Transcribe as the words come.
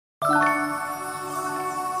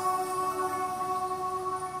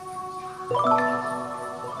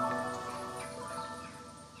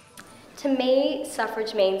To me,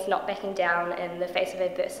 suffrage means not backing down in the face of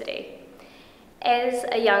adversity. As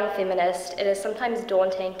a young feminist, it is sometimes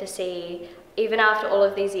daunting to see, even after all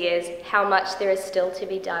of these years, how much there is still to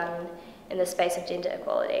be done in the space of gender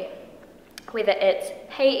equality. Whether it's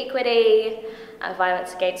pay equity,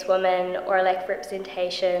 violence against women, or a lack of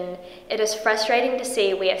representation, it is frustrating to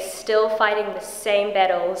see we are still fighting the same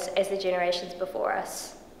battles as the generations before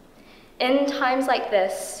us. In times like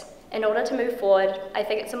this, in order to move forward, I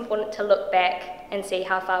think it's important to look back and see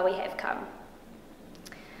how far we have come.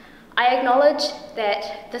 I acknowledge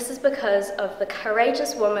that this is because of the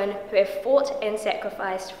courageous women who have fought and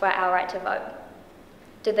sacrificed for our right to vote.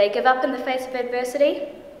 Did they give up in the face of adversity?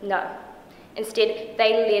 No. Instead,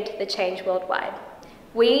 they led the change worldwide.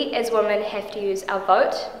 We as women have to use our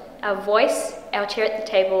vote, our voice, our chair at the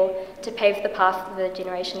table to pave the path for the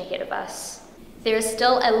generation ahead of us. There is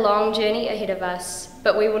still a long journey ahead of us,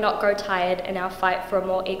 but we will not grow tired in our fight for a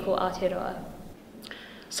more equal Aotearoa.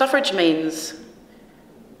 Suffrage means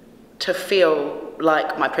to feel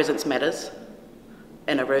like my presence matters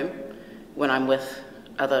in a room when I'm with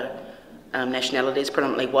other nationalities,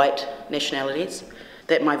 predominantly white nationalities,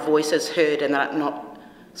 that my voice is heard and that I'm not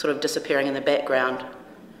sort of disappearing in the background,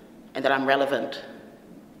 and that I'm relevant.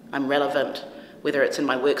 I'm relevant whether it's in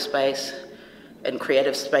my workspace, in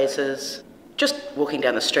creative spaces, just walking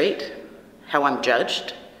down the street, how I'm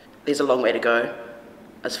judged. There's a long way to go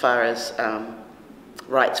as far as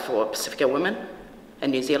rights for Pacifica women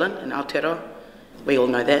in New Zealand, in Aotearoa. We all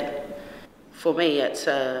know that. For me, it's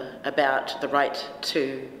about the right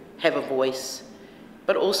to have a voice,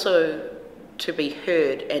 but also to be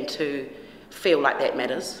heard and to feel like that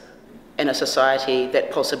matters in a society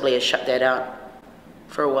that possibly has shut that out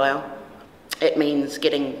for a while. It means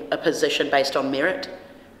getting a position based on merit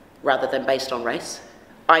rather than based on race.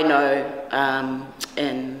 I know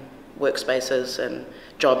in workspaces and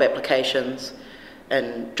job applications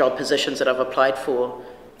and job positions that I've applied for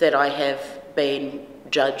that I have been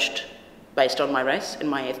judged based on my race and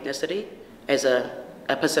my ethnicity. As a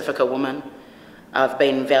Pacifica woman, I've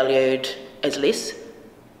been valued as less.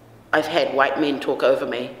 I've had white men talk over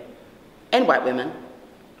me, and white women,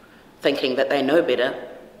 thinking that they know better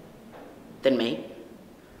than me,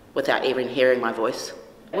 without even hearing my voice.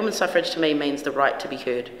 Women's suffrage to me means the right to be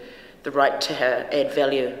heard, the right to add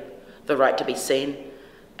value, the right to be seen,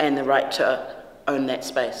 and the right to own that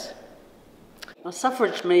space. Well,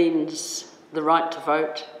 suffrage means the right to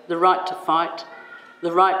vote, the right to fight,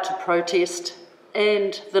 the right to protest,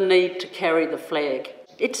 and the need to carry the flag.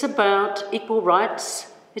 It's about equal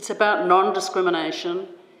rights, it's about non-discrimination,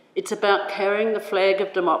 it's about carrying the flag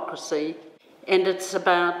of democracy, and it's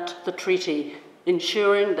about the treaty,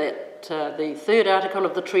 ensuring that the third article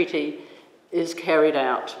of the treaty is carried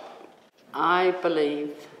out. I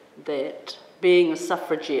believe that being a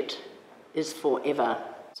suffragette is forever.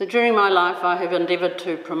 So during my life I have endeavoured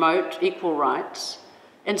to promote equal rights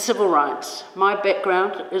and civil rights. My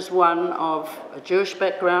background is one of a Jewish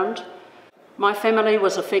background. My family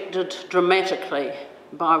was affected dramatically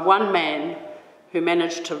by one man who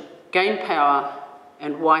managed to gain power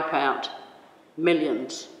and wipe out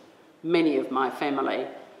millions, many of my family,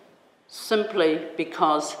 simply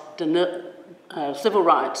because civil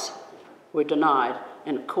rights were denied,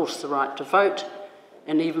 and of course the right to vote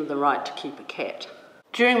and even the right to keep a cat.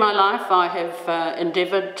 During my life I have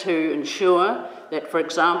endeavoured to ensure that, for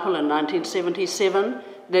example, in 1977,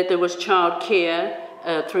 that there was childcare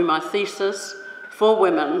through my thesis for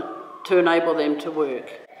women to enable them to work.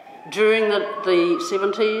 During the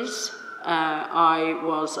 70s, I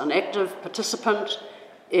was an active participant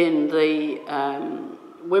in the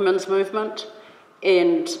women's movement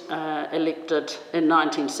and elected in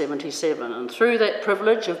 1977. And through that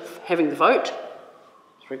privilege of having the vote,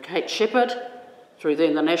 through Kate Shepherd, through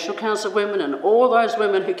then the National Council of Women and all those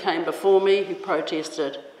women who came before me who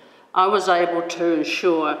protested, I was able to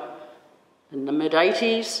ensure in the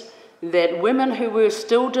mid-80s that women who were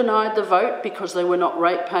still denied the vote because they were not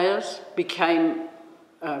ratepayers became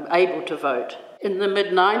able to vote. In the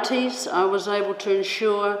mid-90s, I was able to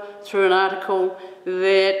ensure through an article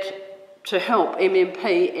that to help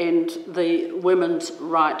MMP and the women's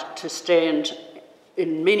right to stand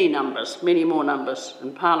in many numbers, many more numbers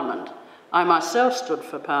in Parliament. I myself stood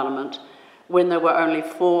for Parliament when there were only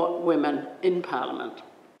 4 women in Parliament.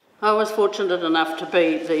 I was fortunate enough to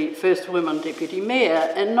be the first woman deputy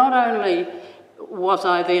mayor, and not only was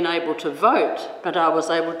I then able to vote, but I was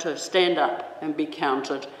able to stand up and be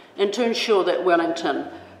counted and to ensure that Wellington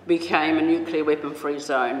became a nuclear weapon-free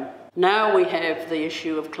zone. Now we have the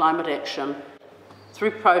issue of climate action.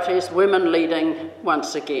 Through protest, women leading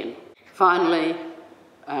once again. Finally,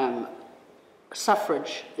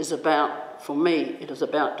 suffrage is about, for me, it is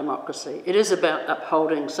about democracy. It is about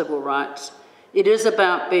upholding civil rights. It is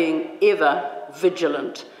about being ever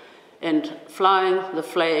vigilant and flying the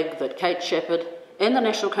flag that Kate Shepherd and the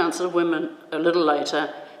National Council of Women a little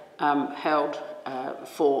later held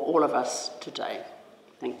for all of us today.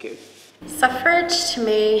 Thank you. Suffrage, to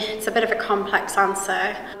me, it's a bit of a complex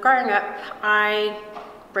answer. Growing up,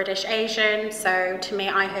 British Asian, so to me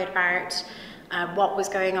I heard about what was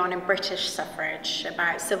going on in British suffrage,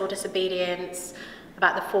 about civil disobedience,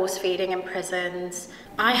 about the force feeding in prisons.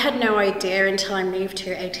 I had no idea until I moved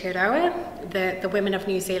to Aotearoa that the women of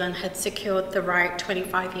New Zealand had secured the right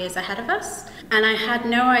 25 years ahead of us. And I had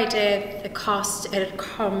no idea the cost it had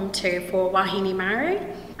come to for wahine Maori.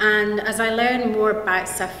 And as I learned more about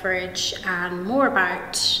suffrage and more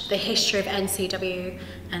about the history of NCW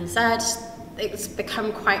and Z, it's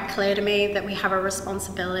become quite clear to me that we have a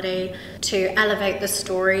responsibility to elevate the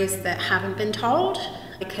stories that haven't been told,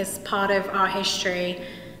 because part of our history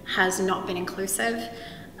has not been inclusive,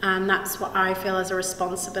 and that's what I feel as a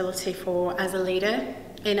responsibility for as a leader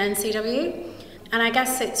in NCW. And I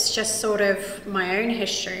guess it's just sort of my own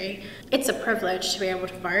history. It's a privilege to be able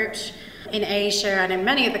to vote. In Asia and in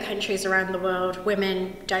many of the countries around the world,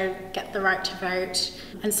 women don't get the right to vote.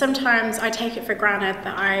 And sometimes I take it for granted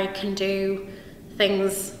that I can do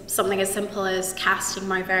things, something as simple as casting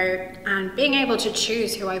my vote and being able to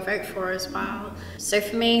choose who I vote for as well. So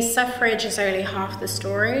for me, suffrage is only half the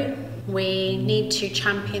story. We need to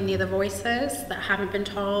champion the other voices that haven't been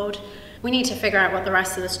told. We need to figure out what the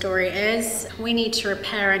rest of the story is. We need to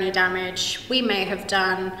repair any damage we may have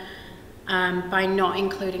done by not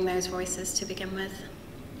including those voices to begin with.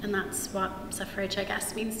 And that's what suffrage, I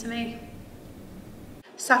guess, means to me.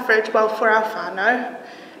 Suffrage, well, for our whānau,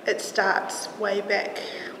 it starts way back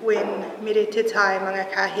when Mere Te Tai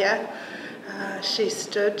Mangakahia, she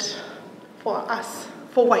stood for us,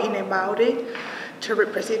 for wahine Māori, to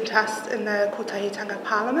represent us in the Kotahitanga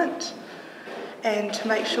Parliament, and to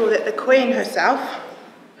make sure that the Queen herself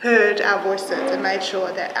heard our voices and made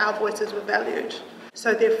sure that our voices were valued.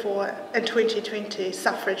 So therefore, in 2020,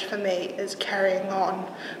 suffrage for me is carrying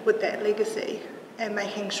on with that legacy and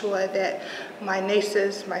making sure that my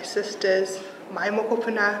nieces, my sisters, my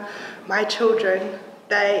mokopuna, my children,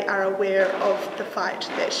 they are aware of the fight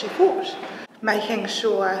that she fought. Making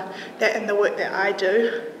sure that in the work that I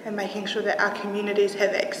do and making sure that our communities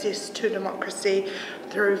have access to democracy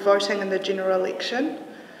through voting in the general election,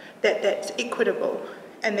 that that's equitable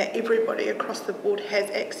and that everybody across the board has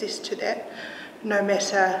access to that, no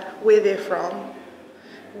matter where they're from,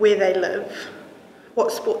 where they live,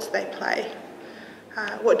 what sports they play,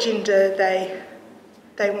 what gender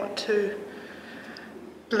they want to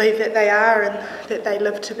believe that they are and that they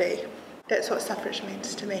live to be. That's what suffrage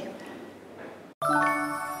means to me.